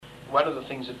one of the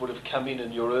things that would have come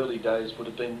in your early days would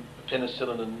have been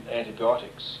penicillin and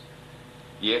antibiotics.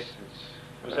 Yes,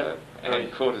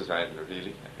 and cortisone,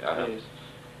 really. Yes.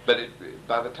 But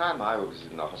by the time I was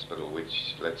in the hospital,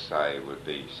 which, let's say, would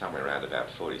be somewhere around about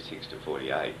 46 to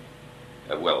 48,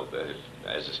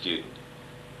 as a student,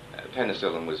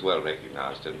 penicillin was well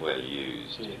recognised and well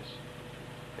used. Yes.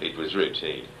 It was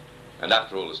routine. And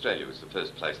after all, Australia was the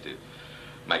first place to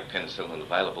make penicillin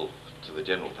available to the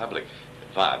general public,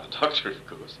 via the doctor, of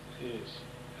course. Yes.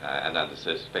 And under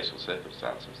special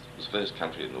circumstances. It was the first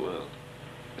country in the world.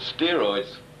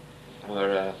 Steroids were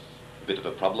a bit of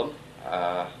a problem,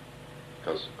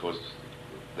 because, of course,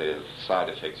 their side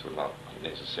effects were not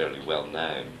necessarily well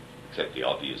known, except the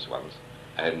obvious ones.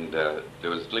 And there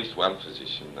was at least one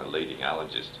physician, a leading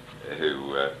allergist,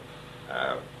 who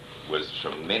was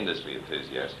tremendously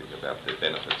enthusiastic about the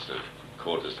benefits of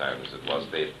cortisone, as it was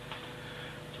then,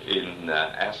 in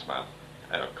asthma.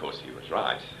 And of course he was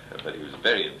right, but he was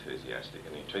very enthusiastic,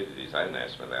 and he treated his own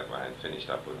asthma that way and finished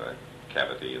up with a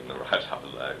cavity in the right upper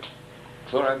lobe.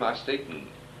 Chloromycetin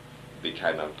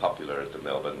became unpopular at the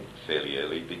Melbourne fairly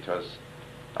early because,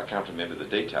 I can't remember the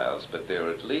details, but there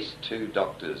were at least 2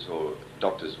 doctors, or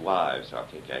doctors' wives, I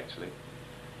think actually,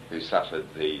 who suffered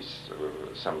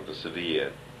some of the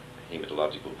severe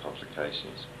hematological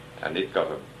complications. And it got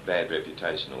a bad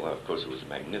reputation, although of course it was a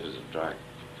magnificent drug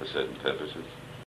for certain purposes.